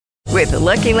With the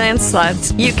Lucky Land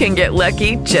Slots, you can get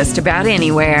lucky just about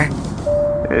anywhere.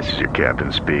 This is your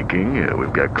captain speaking.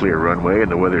 We've got clear runway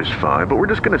and the weather's fine, but we're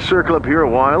just going to circle up here a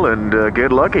while and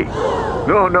get lucky.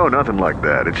 No, nothing like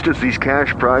that. It's just these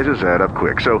cash prizes add up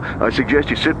quick. So I suggest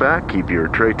you sit back, keep your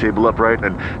tray table upright,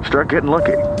 and start getting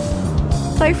lucky.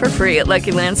 Play for free at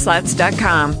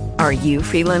LuckyLandSlots.com. Are you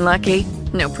feeling lucky?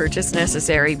 No purchase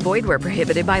necessary. Void where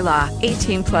prohibited by law.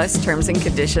 18 plus terms and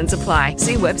conditions apply.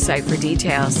 See website for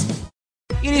details.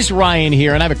 It is Ryan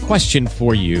here, and I have a question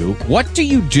for you. What do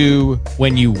you do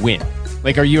when you win?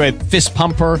 Like, are you a fist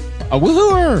pumper, a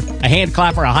woohooer, a hand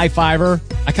clapper, a high fiver?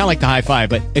 I kind of like the high five,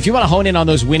 but if you want to hone in on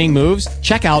those winning moves,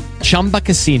 check out Chumba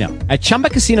Casino. At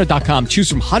ChumbaCasino.com, choose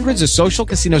from hundreds of social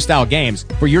casino-style games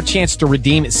for your chance to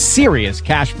redeem serious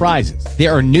cash prizes.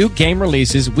 There are new game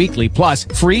releases weekly, plus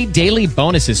free daily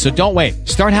bonuses. So don't wait.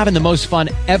 Start having the most fun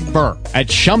ever at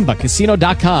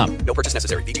ChumbaCasino.com. No purchase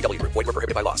necessary. VGW. Void where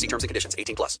prohibited by law. See terms and conditions.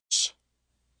 18 plus.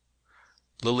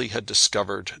 Lily had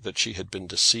discovered that she had been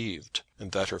deceived,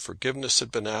 and that her forgiveness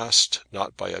had been asked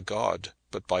not by a god,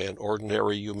 but by an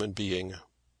ordinary human being.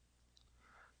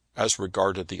 As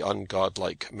regarded the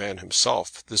ungodlike man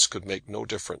himself, this could make no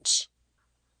difference.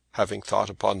 Having thought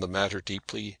upon the matter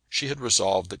deeply, she had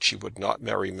resolved that she would not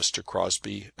marry Mr.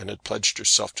 Crosbie, and had pledged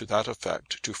herself to that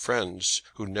effect to friends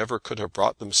who never could have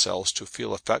brought themselves to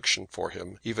feel affection for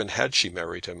him, even had she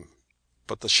married him.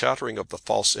 But the shattering of the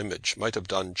false image might have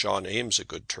done John Eames a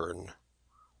good turn.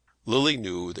 Lily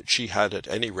knew that she had at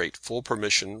any rate full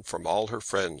permission from all her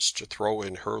friends to throw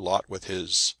in her lot with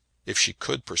his, if she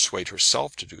could persuade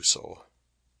herself to do so.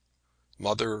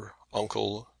 Mother,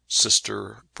 uncle,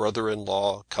 sister,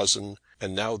 brother-in-law, cousin,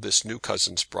 and now this new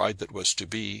cousin's bride that was to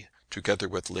be, together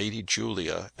with Lady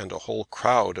Julia and a whole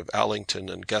crowd of Allington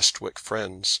and Guestwick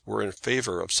friends, were in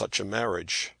favour of such a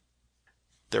marriage.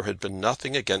 There had been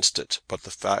nothing against it but the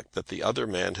fact that the other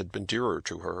man had been dearer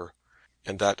to her,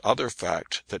 and that other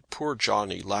fact that poor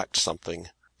Johnny lacked something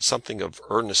of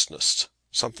earnestness,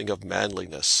 something of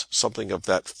manliness, something of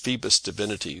that Phoebus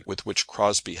divinity with which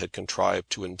Crosbie had contrived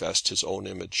to invest his own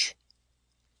image.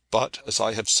 But, as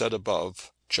I have said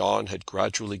above, John had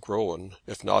gradually grown,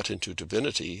 if not into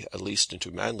divinity, at least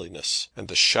into manliness, and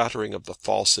the shattering of the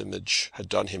false image had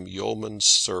done him yeoman's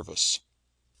service.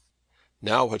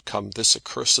 Now had come this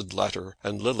accursed letter,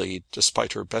 and Lily,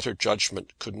 despite her better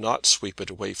judgment, could not sweep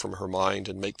it away from her mind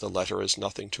and make the letter as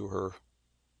nothing to her.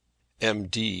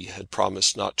 M.D. had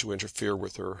promised not to interfere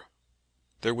with her.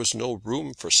 There was no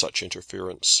room for such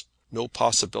interference, no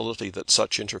possibility that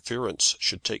such interference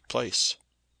should take place.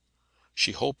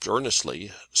 She hoped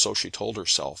earnestly, so she told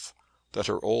herself, that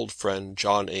her old friend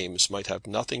John Eames might have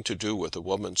nothing to do with a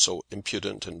woman so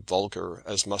impudent and vulgar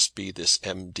as must be this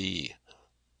M.D.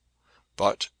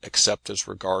 But, except as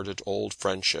regarded old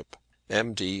friendship,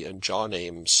 M.D. and John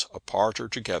Eames, apart or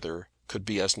together, could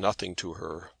be as nothing to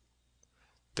her.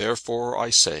 Therefore I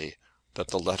say that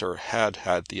the letter had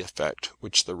had the effect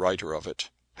which the writer of it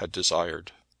had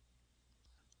desired.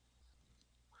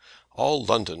 All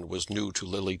London was new to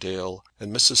Lily Dale,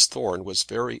 and Mrs. Thorne was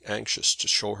very anxious to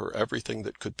show her everything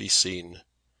that could be seen.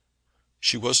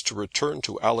 She was to return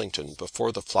to Allington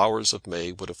before the flowers of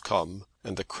May would have come,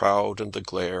 and the crowd and the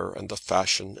glare and the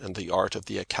fashion and the art of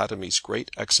the Academy's great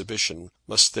exhibition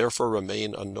must therefore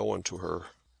remain unknown to her.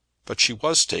 But she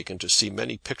was taken to see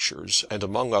many pictures, and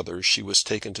among others she was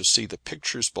taken to see the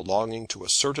pictures belonging to a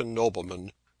certain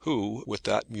nobleman who, with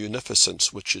that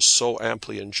munificence which is so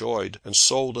amply enjoyed and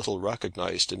so little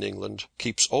recognized in England,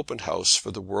 keeps open house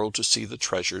for the world to see the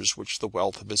treasures which the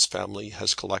wealth of his family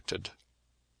has collected.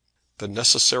 The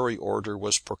necessary order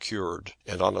was procured,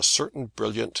 and on a certain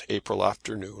brilliant April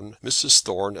afternoon Mrs.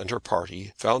 Thorne and her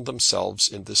party found themselves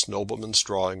in this nobleman's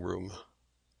drawing room.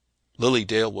 Lily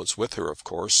Dale was with her, of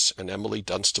course, and Emily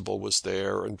Dunstable was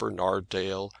there, and Bernard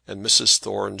Dale, and Mrs.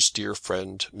 Thorne's dear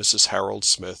friend, Mrs. Harold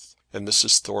Smith, and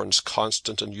Mrs. Thorne's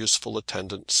constant and useful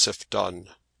attendant, Sif Dunn.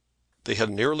 They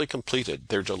had nearly completed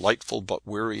their delightful but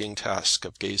wearying task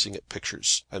of gazing at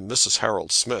pictures, and Mrs.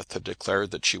 Harold Smith had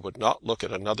declared that she would not look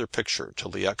at another picture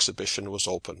till the exhibition was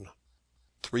open.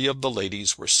 3 of the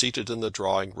ladies were seated in the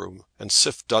drawing room, and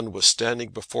Sif Dunn was standing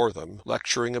before them,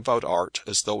 lecturing about art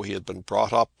as though he had been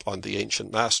brought up on the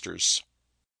ancient masters.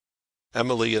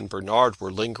 Emily and Bernard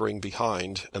were lingering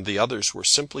behind, and the others were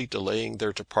simply delaying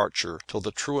their departure till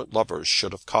the truant lovers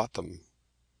should have caught them.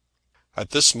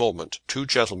 At this moment 2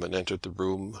 gentlemen entered the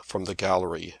room from the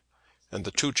gallery, and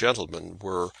the 2 gentlemen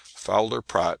were Fowler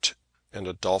Pratt and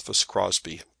Adolphus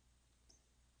Crosbie.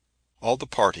 All the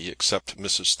party except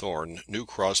Mrs. Thorne knew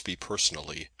Crosbie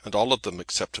personally, and all of them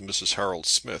except Mrs. Harold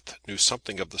Smith knew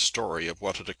something of the story of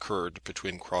what had occurred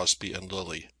between Crosbie and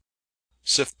Lily.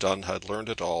 Sif Dunn had learned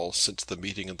it all since the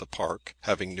meeting in the park,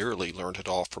 having nearly learned it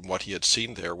all from what he had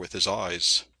seen there with his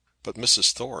eyes. But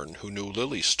Mrs. Thorne, who knew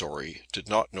Lily's story, did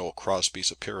not know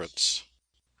Crosbie's appearance.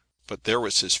 But there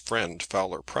was his friend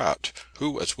Fowler Pratt,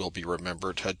 who, as will be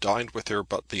remembered, had dined with her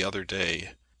but the other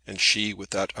day, and she, with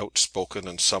that outspoken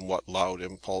and somewhat loud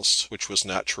impulse which was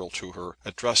natural to her,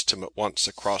 addressed him at once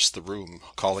across the room,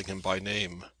 calling him by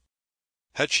name.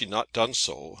 Had she not done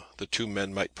so, the two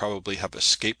men might probably have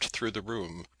escaped through the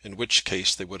room, in which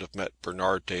case they would have met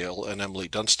Bernard Dale and Emily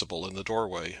Dunstable in the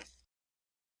doorway.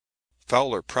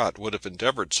 Fowler Pratt would have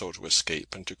endeavoured so to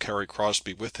escape and to carry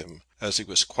Crosbie with him, as he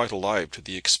was quite alive to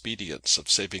the expedience of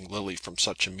saving Lily from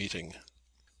such a meeting.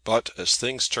 But, as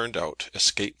things turned out,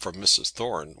 escape from Mrs.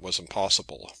 Thorne was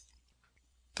impossible.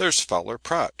 "There's Fowler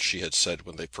Pratt," she had said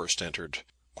when they first entered,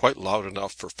 quite loud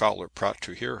enough for Fowler Pratt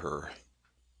to hear her.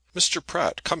 "Mr.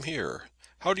 Pratt, come here.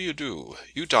 How do you do?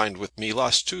 You dined with me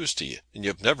last Tuesday, and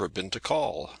you've never been to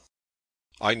call."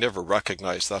 "I never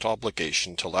recognized that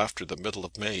obligation till after the middle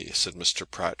of May," said Mr.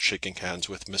 Pratt, shaking hands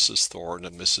with Mrs. Thorne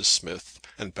and Mrs. Smith,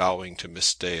 and bowing to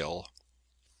Miss Dale.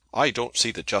 "I don't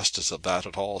see the justice of that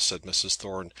at all," said Mrs.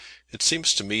 Thorne. "It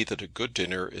seems to me that a good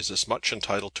dinner is as much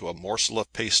entitled to a morsel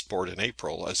of pasteboard in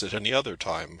April as at any other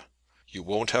time. You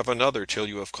won't have another till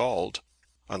you have called,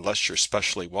 unless you're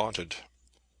specially wanted."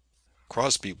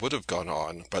 Crosbie would have gone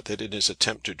on, but that in his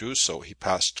attempt to do so he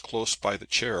passed close by the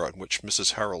chair on which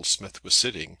Mrs. Harold Smith was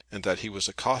sitting, and that he was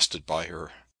accosted by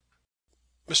her.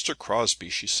 "Mr. Crosbie,"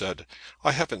 she said,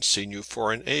 "I haven't seen you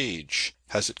for an age.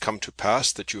 Has it come to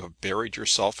pass that you have buried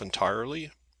yourself entirely?"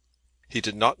 He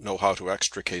did not know how to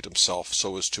extricate himself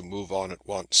so as to move on at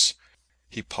once.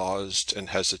 He paused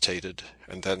and hesitated,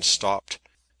 and then stopped,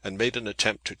 and made an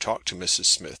attempt to talk to Mrs.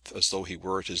 Smith as though he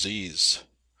were at his ease.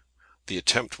 The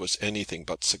attempt was anything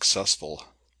but successful.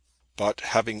 But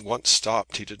having once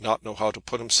stopped, he did not know how to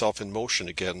put himself in motion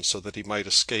again so that he might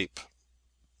escape.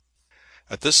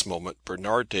 At this moment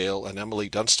Bernard Dale and Emily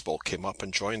Dunstable came up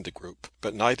and joined the group,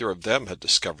 but neither of them had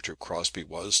discovered who Crosbie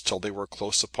was till they were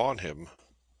close upon him.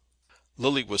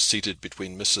 Lily was seated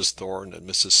between Mrs. Thorne and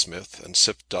Mrs. Smith, and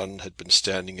Sif Dunn had been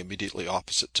standing immediately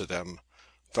opposite to them.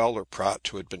 Fowler Pratt,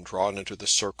 who had been drawn into the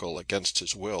circle against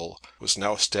his will, was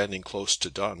now standing close to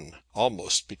Dunn,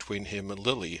 almost between him and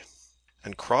Lily,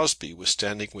 and Crosbie was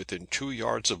standing within 2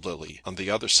 yards of Lily, on the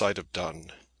other side of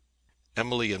Dunn.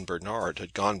 Emily and Bernard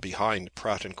had gone behind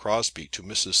Pratt and Crosbie to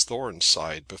Mrs. Thorne's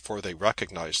side before they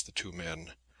recognized the two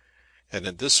men, and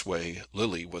in this way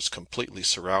Lily was completely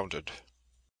surrounded.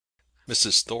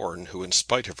 Mrs. Thorne, who in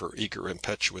spite of her eager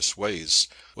impetuous ways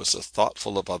was as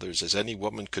thoughtful of others as any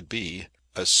woman could be,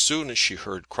 as soon as she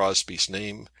heard Crosbie's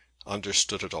name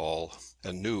understood it all,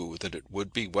 and knew that it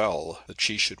would be well that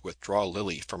she should withdraw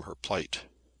Lily from her plight.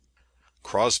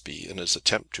 Crosbie, in his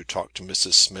attempt to talk to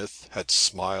Mrs. Smith, had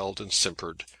smiled and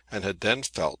simpered, and had then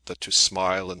felt that to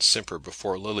smile and simper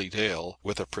before Lily Dale,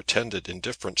 with a pretended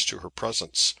indifference to her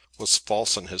presence, was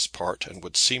false on his part and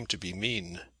would seem to be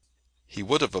mean. He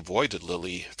would have avoided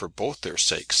Lily for both their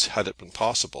sakes had it been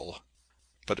possible.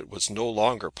 But it was no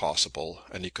longer possible,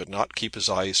 and he could not keep his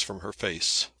eyes from her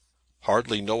face.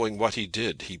 Hardly knowing what he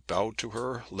did, he bowed to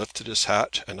her, lifted his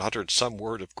hat, and uttered some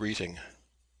word of greeting.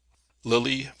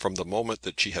 Lily, from the moment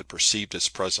that she had perceived his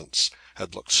presence,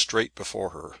 had looked straight before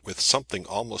her, with something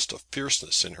almost of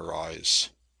fierceness in her eyes.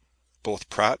 Both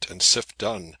Pratt and Sif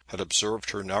Dunn had observed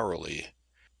her narrowly.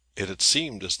 It had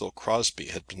seemed as though Crosbie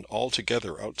had been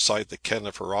altogether outside the ken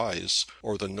of her eyes,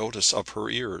 or the notice of her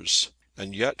ears.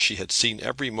 And yet she had seen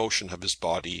every motion of his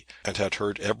body, and had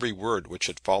heard every word which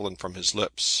had fallen from his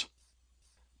lips.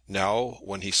 Now,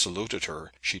 when he saluted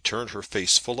her, she turned her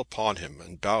face full upon him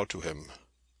and bowed to him.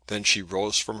 Then she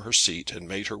rose from her seat and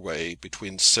made her way,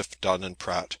 between Sif Dunn and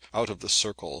Pratt, out of the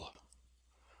circle.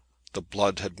 The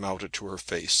blood had mounted to her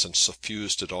face and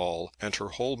suffused it all, and her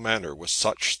whole manner was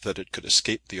such that it could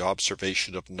escape the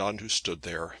observation of none who stood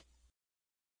there.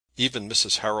 Even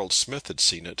Mrs. Harold Smith had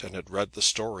seen it, and had read the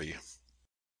story.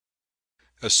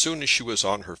 As soon as she was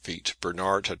on her feet,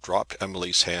 Bernard had dropped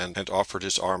Emily's hand and offered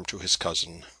his arm to his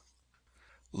cousin.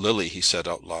 "Lily," he said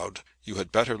out loud, "you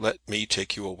had better let me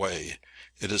take you away.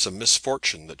 It is a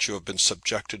misfortune that you have been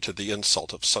subjected to the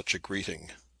insult of such a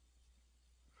greeting."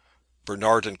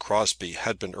 Bernard and Crosbie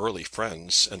had been early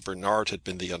friends, and Bernard had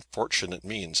been the unfortunate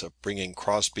means of bringing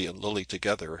Crosbie and Lily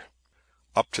together.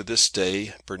 Up to this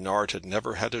day Bernard had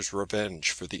never had his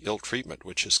revenge for the ill treatment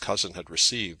which his cousin had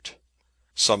received.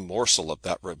 Some morsel of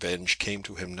that revenge came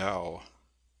to him now.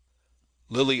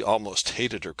 Lily almost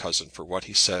hated her cousin for what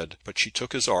he said, but she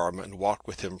took his arm and walked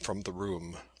with him from the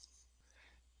room.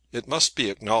 It must be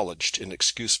acknowledged, in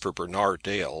excuse for Bernard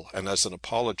Dale, and as an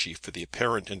apology for the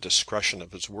apparent indiscretion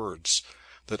of his words,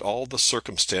 that all the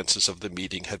circumstances of the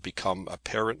meeting had become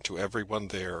apparent to every one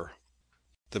there.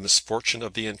 The misfortune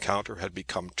of the encounter had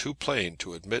become too plain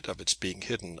to admit of its being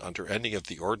hidden under any of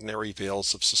the ordinary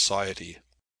veils of society.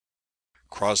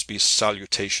 Crosbie's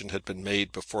salutation had been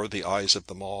made before the eyes of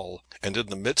them all, and in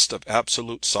the midst of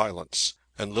absolute silence,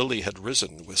 and Lily had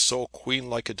risen with so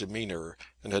queen-like a demeanour,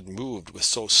 and had moved with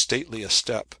so stately a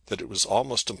step, that it was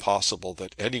almost impossible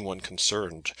that any one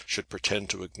concerned should pretend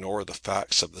to ignore the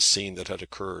facts of the scene that had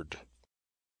occurred.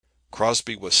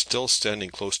 Crosbie was still standing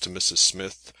close to Mrs.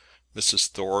 Smith. Mrs.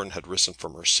 Thorne had risen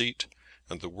from her seat,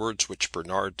 and the words which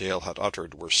Bernard Dale had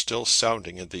uttered were still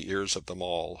sounding in the ears of them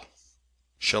all.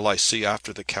 "Shall I see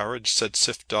after the carriage?" said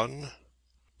Siph Dunn.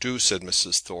 "Do," said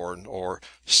Mrs. Thorne; "or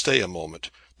stay a moment.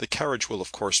 The carriage will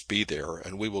of course be there,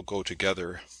 and we will go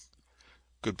together.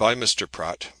 Good bye, Mr.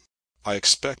 Pratt. I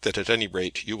expect that at any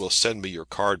rate you will send me your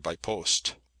card by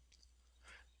post."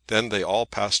 Then they all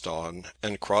passed on,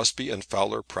 and Crosbie and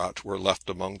Fowler Pratt were left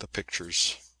among the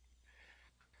pictures.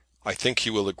 "I think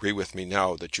you will agree with me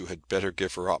now that you had better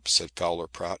give her up," said Fowler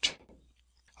Pratt.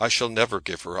 "I shall never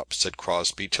give her up," said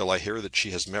Crosbie, "till I hear that she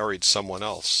has married some one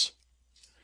else.